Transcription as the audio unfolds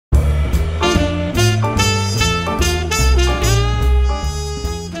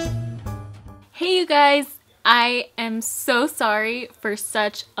guys, I am so sorry for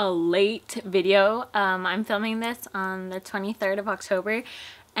such a late video. I'm filming this on the 23rd of October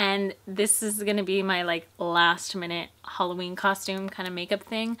and this is gonna be my like last minute Halloween costume kind of makeup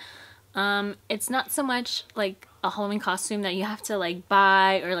thing. It's not so much like a Halloween costume that you have to like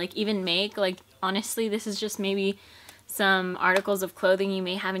buy or like even make. Like honestly, this is just maybe some articles of clothing you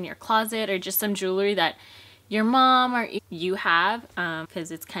may have in your closet or just some jewelry that your mom or you have,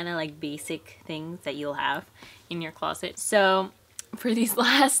 because it's kind of like basic things that you'll have in your closet. So for these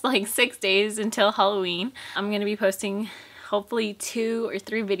last like 6 days until Halloween, I'm gonna be posting hopefully 2 or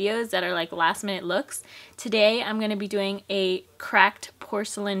 3 videos that are like last minute looks. Today I'm gonna be doing a cracked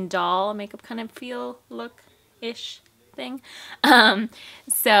porcelain doll makeup kind of feel look-ish thing.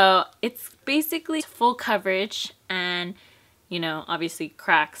 So it's basically full coverage and you know, obviously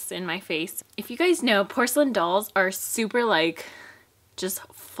cracks in my face. If you guys know, porcelain dolls are super like just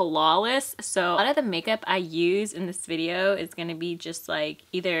flawless. So a lot of the makeup I use in this video is gonna be just like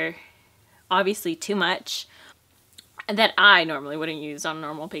either obviously too much that I normally wouldn't use on a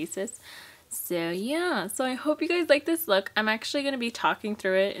normal basis. So yeah, so I hope you guys like this look. I'm actually going to be talking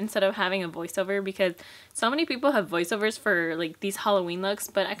through it instead of having a voiceover because so many people have voiceovers for like these Halloween looks,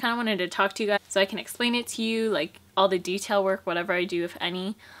 but I kind of wanted to talk to you guys so I can explain it to you, like all the detail work, whatever I do, if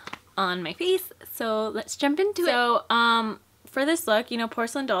any, on my face. So let's jump into it. So for this look, you know,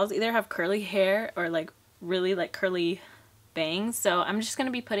 porcelain dolls either have curly hair or like really like curly bangs. So I'm just going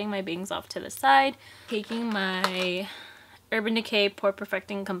to be putting my bangs off to the side, taking my Urban Decay Pore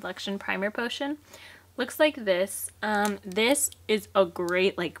Perfecting Complexion Primer Potion. Looks like this. This is a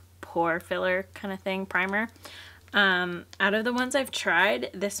great like pore filler kind of thing primer. Out of the ones I've tried,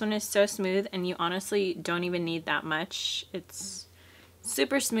 this one is so smooth and you honestly don't even need that much. It's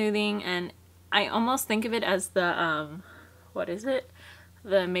super smoothing and I almost think of it as the, what is it?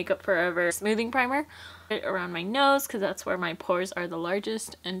 The Makeup Forever smoothing primer. Around my nose because that's where my pores are the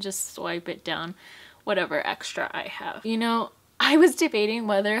largest and just swipe it down whatever extra I have. You know, I was debating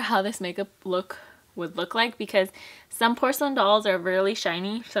how this makeup look would look like because some porcelain dolls are really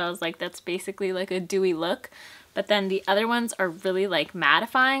shiny, so I was like, that's basically like a dewy look. But then the other ones are really like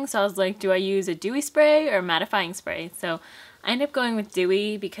mattifying, so I was like, do I use a dewy spray or mattifying spray? So I ended up going with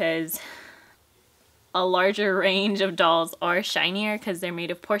dewy because a larger range of dolls are shinier because they're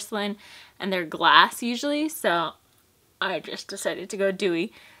made of porcelain and they're glass usually, so I just decided to go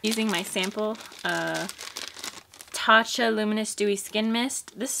dewy. Using my sample Tatcha Luminous Dewy Skin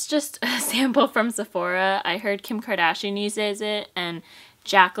Mist. This is just a sample from Sephora. I heard Kim Kardashian uses it and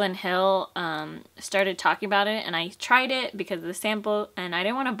Jaclyn Hill started talking about it and I tried it because of the sample and I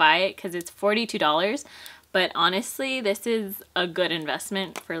didn't want to buy it because it's $42. But honestly, this is a good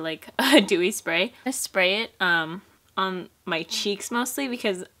investment for like a dewy spray. I spray it on my cheeks mostly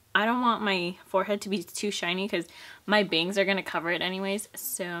because I don't want my forehead to be too shiny because my bangs are going to cover it anyways.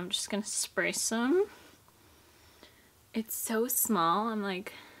 So I'm just going to spray some. It's so small. I'm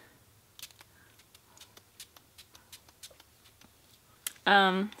like...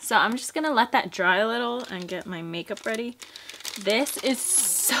 So I'm just going to let that dry a little and get my makeup ready. This is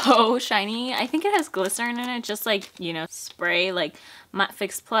so shiny. I think it has glycerin in it, just like, you know, spray like Matte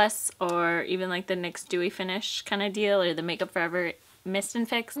Fix Plus or even like the NYX Dewy Finish kind of deal or the Makeup Forever Mist and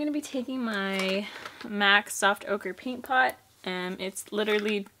Fix. I'm going to be taking my MAC Soft Ochre Paint Pot and it's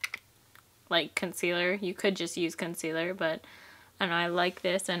literally like concealer. You could just use concealer, but I don't know, I like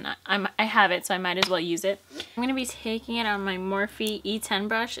this and I have it, so I might as well use it. I'm going to be taking it on my Morphe E10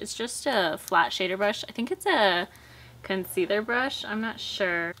 brush. It's just a flat shader brush. I think it's a concealer brush. I'm not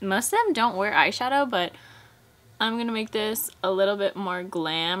sure. Most of them don't wear eyeshadow, but I'm going to make this a little bit more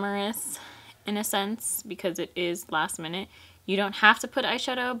glamorous in a sense because it is last minute. You don't have to put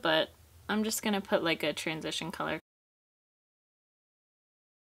eyeshadow, but I'm just going to put like a transition color.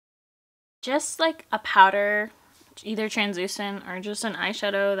 Just like a powder, either translucent or just an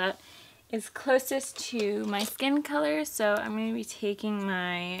eyeshadow that is closest to my skin color. So I'm going to be taking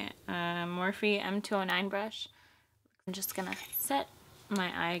my Morphe M209 brush. I'm just going to set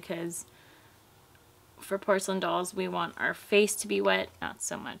my eye because for porcelain dolls we want our face to be wet, not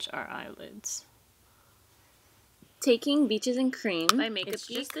so much our eyelids. Taking Beaches Creme by Makeup Geek. It's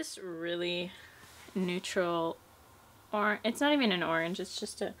just this really neutral, or it's not even an orange, it's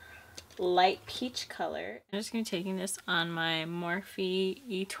just a light peach color. I'm just going to be taking this on my Morphe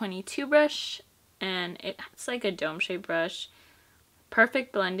E22 brush, and it's like a dome shaped brush.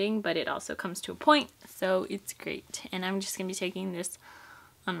 Perfect blending, but it also comes to a point, so it's great. And I'm just going to be taking this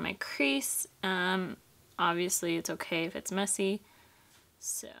on my crease. Obviously it's okay if it's messy.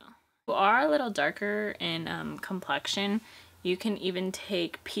 So you are a little darker in complexion, You can even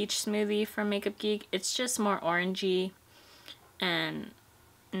take Peach Smoothie from Makeup Geek. It's just more orangey and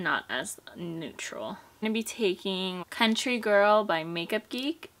not as neutral. I'm gonna be taking Country Girl by Makeup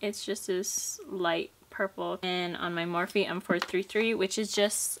Geek. It's just this light purple. And on my Morphe M433, which is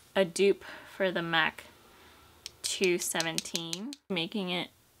just a dupe for the MAC 217. Making it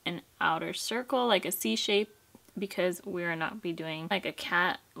an outer circle, like a C shape, because we're not be doing like a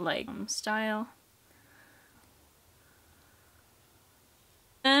cat like style.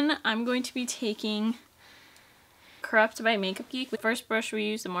 Then I'm going to be taking Corrupt by Makeup Geek. The first brush we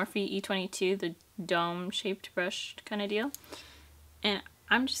use, the Morphe E22, the dome shaped brush kind of deal. And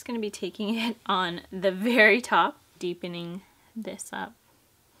I'm just going to be taking it on the very top, deepening this up.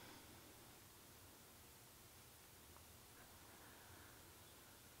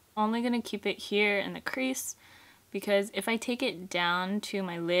 Only going to keep it here in the crease because if I take it down to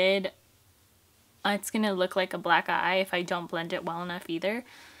my lid, it's going to look like a black eye if I don't blend it well enough either.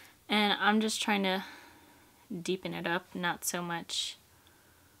 And I'm just trying to deepen it up, not so much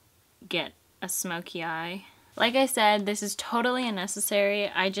get a smoky eye. Like I said, this is totally unnecessary.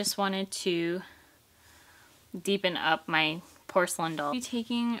 I just wanted to deepen up my porcelain doll. I'll be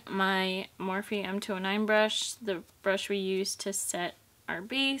taking my Morphe M209 brush, the brush we use to set our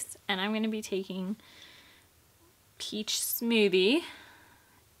base, and I'm going to be taking Peach Smoothie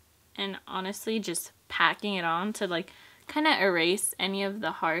and honestly just packing it on to like kind of erase any of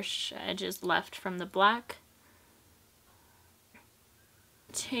the harsh edges left from the black.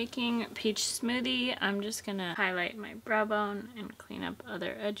 Taking Peach Smoothie, I'm just gonna highlight my brow bone and clean up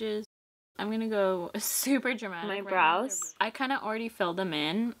other edges. I'm gonna go super dramatic. My brows, I kind of already filled them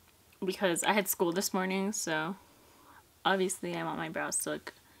in because I had school this morning, so obviously I want my brows to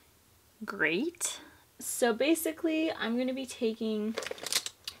look great. So basically I'm gonna be taking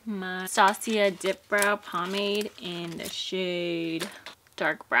my Anastasia Dipbrow pomade in the shade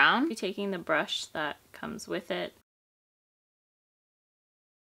dark brown. I'll be taking the brush that comes with it.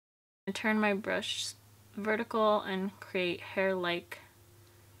 I turn my brush vertical and create hair-like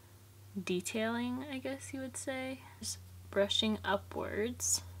detailing, I guess you would say. Just brushing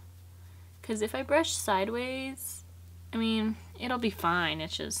upwards. Because if I brush sideways, I mean, it'll be fine.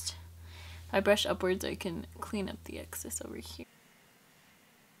 It's just, if I brush upwards, I can clean up the excess over here.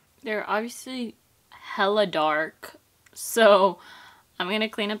 They're obviously hella dark, so I'm going to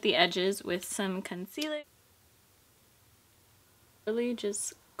clean up the edges with some concealer. Really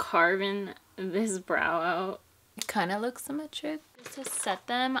just carving this brow out. It kind of looks symmetric. Just to set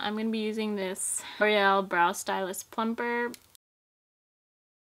them, I'm going to be using this L'Oreal Brow Stylist Plumper.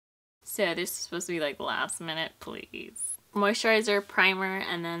 So this is supposed to be like last minute, please. Moisturizer, primer,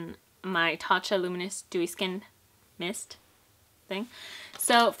 and then my Tatcha Luminous Dewy Skin Mist thing.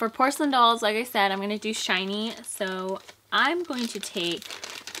 So for porcelain dolls, like I said, I'm going to do shiny. So I'm going to take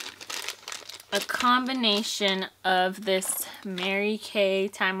a combination of this Mary Kay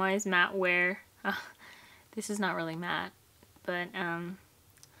Timewise Matte Wear. This is not really matte, but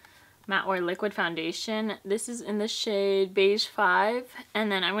Matte Wear Liquid Foundation. This is in the shade Beige 5.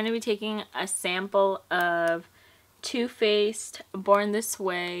 And then I'm going to be taking a sample of Too Faced Born This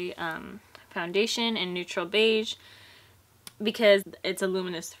Way foundation in neutral beige, because it's a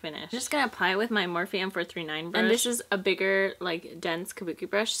luminous finish. I'm just going to apply it with my Morphe M439 brush. And this is a bigger, like, dense kabuki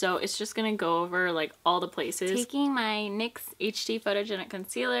brush, so it's just going to go over, like, all the places. Taking my NYX HD Photogenic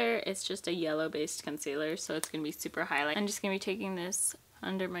Concealer. It's just a yellow-based concealer, so it's going to be super highlight. I'm just going to be taking this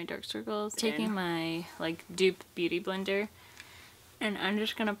under my dark circles. Taking my, like, dupe beauty blender, and I'm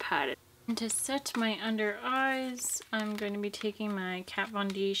just going to pat it. And to set my under eyes, I'm going to be taking my Kat Von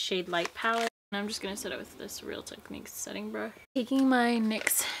D Shade Light palette. And I'm just going to set it with this Real Techniques setting brush. Taking my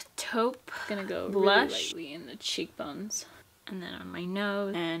NYXTaupe, going to go blush really lightly in the cheekbones. And then on my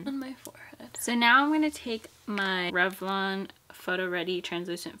nose and on my forehead. So now I'm going to take my Revlon Photoready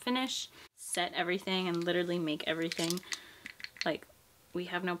Translucent Finish. Set everything and literally make everything like we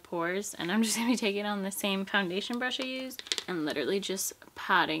have no pores. And I'm just going to be taking it on the same foundation brush I used and literally just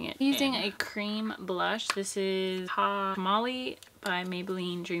patting it using a cream blush. This is Pomade by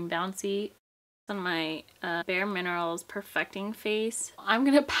Maybelline Dream Bouncy. On my Bare Minerals Perfecting Face. I'm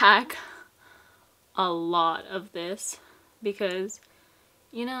gonna pack a lot of this because,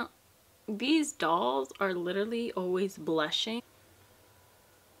 you know, these dolls are literally always blushing.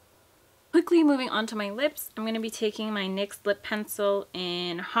 Quickly moving on to my lips, I'm gonna be taking my NYX lip pencil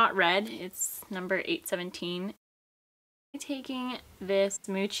in Hot Red. It's number 817. I'm taking this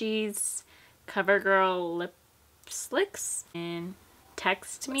Smoochie's CoverGirl Lip Slicks in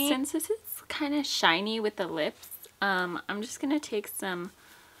Text Me. Since this is kind of shiny with the lips, I'm just gonna take some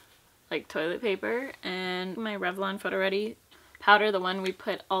like toilet paper and my Revlon Photoready powder, the one we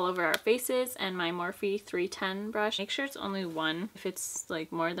put all over our faces, and my Morphe 310 brush. Make sure it's only one. If it's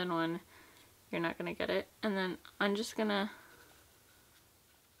like more than one, you're not gonna get it. And then I'm just gonna,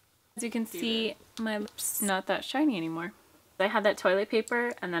 as you can see, my lips not that shiny anymore. I had that toilet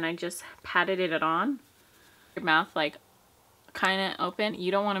paper and then I just patted it on. Your mouth like kind of open. You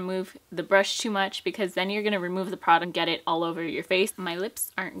don't want to move the brush too much because then you're going to remove the product and get it all over your face. My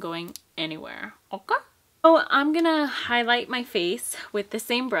lips aren't going anywhere. Okay? So I'm going to highlight my face with the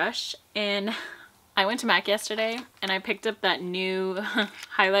same brush, and I went to MAC yesterday and I picked up that new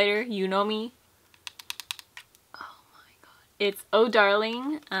highlighter, You Know Me. Oh my god. It's Oh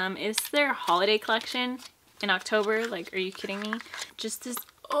Darling. It's their holiday collection in October. Like, are you kidding me? Just this,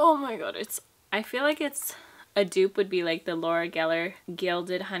 oh my god, I feel like it's a dupe would be like the Laura Geller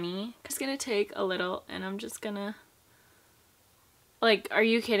Gilded Honey. I'm just gonna take a little and I'm just gonna, like, are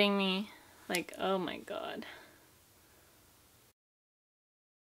you kidding me? Like, oh my god.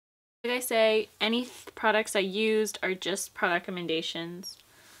 Like I say, any products I used are just product recommendations.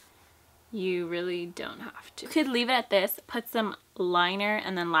 You really don't have to. You could leave it at this, put some liner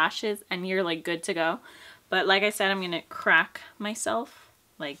and then lashes, and you're like good to go. But like I said, I'm gonna crack myself.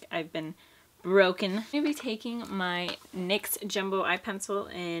 Like, I've been broken. I'm gonna be taking my NYX Jumbo Eye Pencil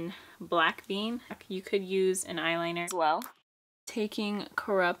in Black Bean. You could use an eyeliner as well. Taking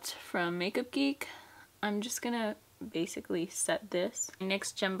Corrupt from Makeup Geek. I'm just gonna basically set this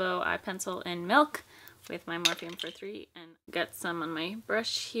NYX Jumbo Eye Pencil in Milk with my Morphe M43 and get some on my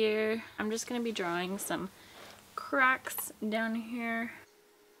brush here. I'm just gonna be drawing some cracks down here.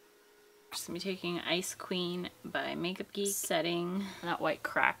 Just gonna be taking Ice Queen by Makeup Geek, setting that white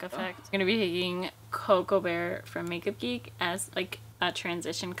crack effect. I'm gonna be taking Cocoa Bear from Makeup Geek as like a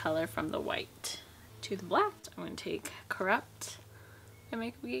transition color from the white to the black. I'm gonna take Corrupt by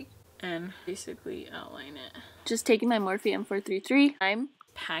Makeup Geek and basically outline it. Just taking my Morphe M433. I'm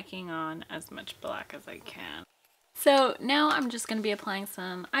packing on as much black as I can. So now I'm just gonna be applying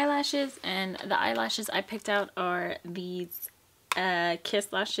some eyelashes, and the eyelashes I picked out are these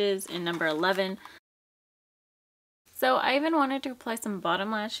Kiss lashes in number 11. So I even wanted to apply some bottom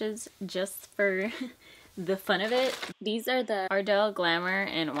lashes just for the fun of it. These are the Ardell Glamour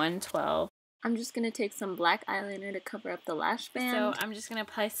in 112. I'm just going to take some black eyeliner to cover up the lash band. So I'm just going to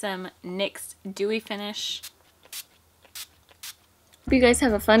apply some NYX Dewy Finish. Hope you guys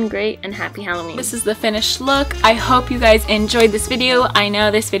have a fun, great, and happy Halloween. This is the finished look. I hope you guys enjoyed this video. I know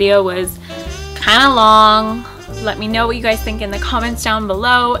this video was kind of long. Let me know what you guys think in the comments down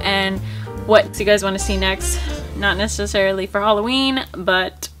below and what you guys want to see next. Not necessarily for Halloween,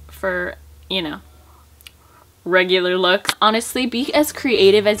 but for, you know, regular looks. Honestly, be as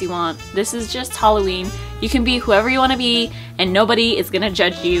creative as you want. This is just Halloween. You can be whoever you want to be and nobody is gonna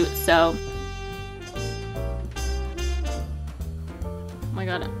judge you. So, oh my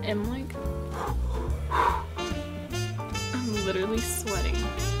god, I'm literally sweating.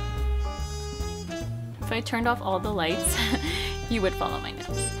 If I turned off all the lights, you would follow my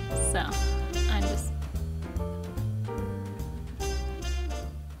nose. So